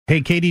Hey,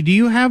 Katie, do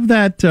you have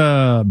that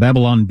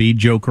Babylon Bee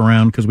joke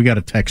around? Because we got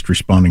a text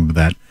responding to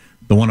that.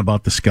 The one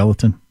about the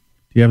skeleton. Do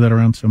you have that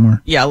around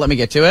somewhere? Yeah, let me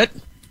get to it.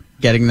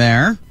 Getting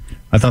there.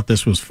 I thought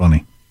this was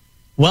funny.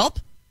 Welp,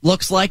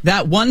 looks like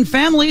that one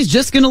family's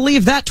just going to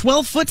leave that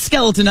 12-foot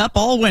skeleton up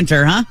all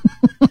winter, huh?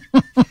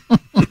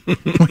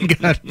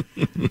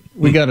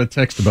 we got a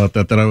text about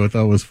that I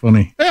thought was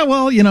funny. Yeah,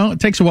 well, it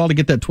takes a while to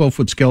get that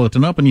 12-foot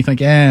skeleton up, and you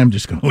think, I'm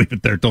just going to leave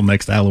it there till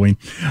next Halloween.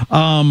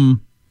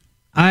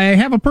 I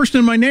have a person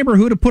in my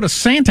neighborhood who put a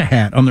Santa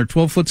hat on their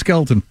 12-foot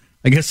skeleton.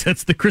 I guess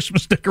that's the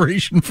Christmas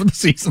decoration for the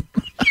season.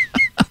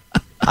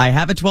 I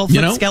have a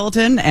 12-foot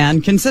skeleton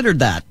and considered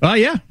that. Oh,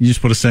 yeah. You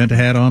just put a Santa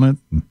hat on it.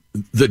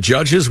 The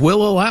judges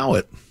will allow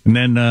it. And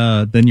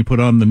then you put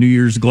on the New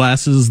Year's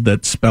glasses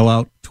that spell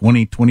out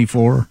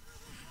 2024.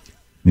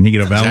 Then you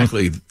get a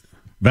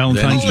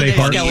Valentine's Day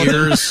heart.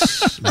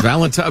 Ears,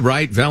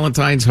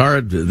 Valentine's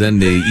heart, then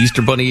the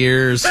Easter Bunny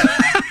ears,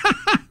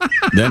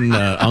 then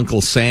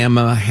Uncle Sam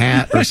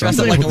hat or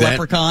something like that. A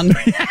leprechaun.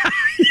 Yeah,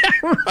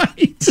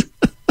 right.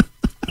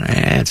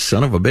 That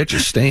son of a bitch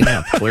is staying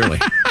up, clearly.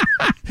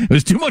 It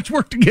was too much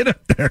work to get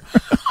up there.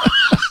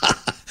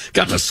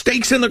 Got the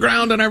stakes in the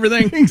ground and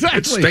everything. Exactly.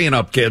 It's staying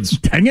up, kids.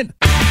 Dang it.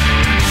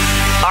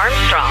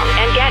 Armstrong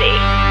and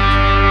Getty.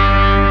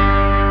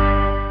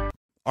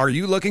 Are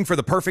you looking for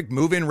the perfect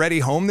move-in ready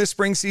home this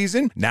spring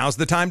season? Now's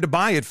the time to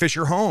buy at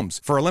Fisher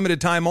Homes. For a limited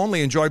time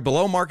only, enjoy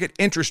below-market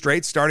interest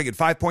rates starting at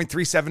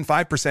 5.375%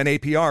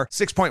 APR,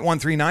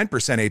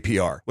 6.139%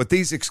 APR. With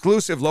these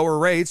exclusive lower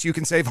rates, you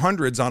can save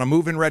hundreds on a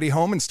move-in ready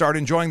home and start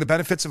enjoying the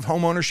benefits of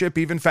home ownership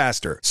even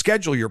faster.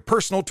 Schedule your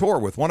personal tour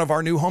with one of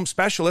our new home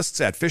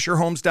specialists at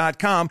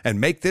FisherHomes.com and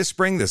make this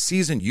spring the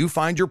season you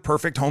find your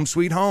perfect home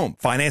sweet home.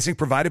 Financing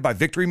provided by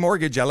Victory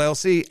Mortgage,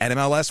 LLC,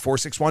 NMLS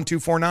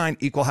 461249,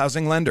 Equal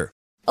Housing Lender.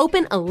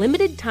 Open a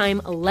limited-time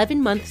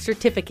 11-month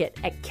certificate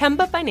at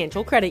Kemba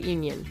Financial Credit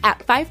Union. At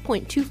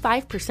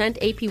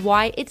 5.25%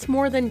 APY, it's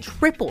more than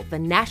triple the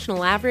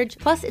national average,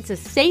 plus it's a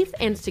safe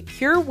and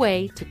secure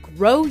way to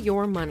grow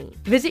your money.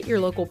 Visit your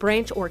local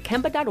branch or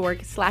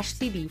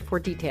kemba.org/cb for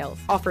details.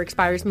 Offer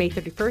expires May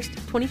 31st,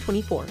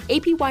 2024.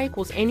 APY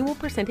equals annual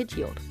percentage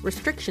yield.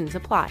 Restrictions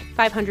apply.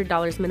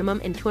 $500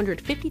 minimum and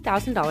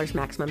 $250,000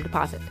 maximum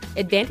deposit.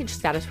 Advantage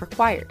status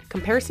required.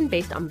 Comparison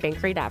based on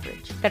bank rate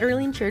average.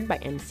 Federally insured by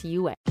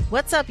NCUA.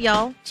 What's up,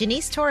 y'all?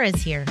 Janice Torres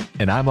here.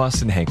 And I'm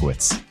Austin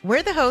Hankwitz.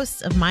 We're the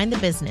hosts of Mind the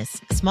Business,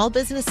 Small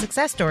Business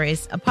Success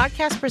Stories, a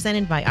podcast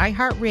presented by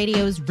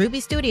iHeartRadio's Ruby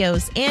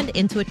Studios and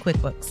Intuit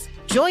QuickBooks.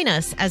 Join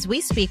us as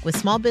we speak with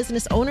small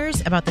business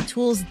owners about the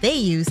tools they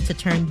use to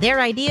turn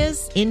their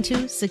ideas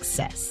into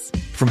success.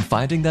 From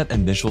finding that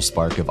initial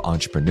spark of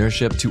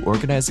entrepreneurship to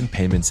organizing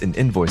payments and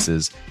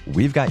invoices,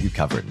 we've got you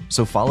covered.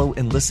 So follow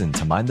and listen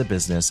to Mind the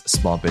Business,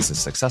 Small Business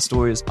Success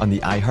Stories on the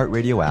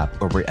iHeartRadio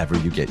app or wherever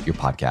you get your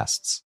podcasts.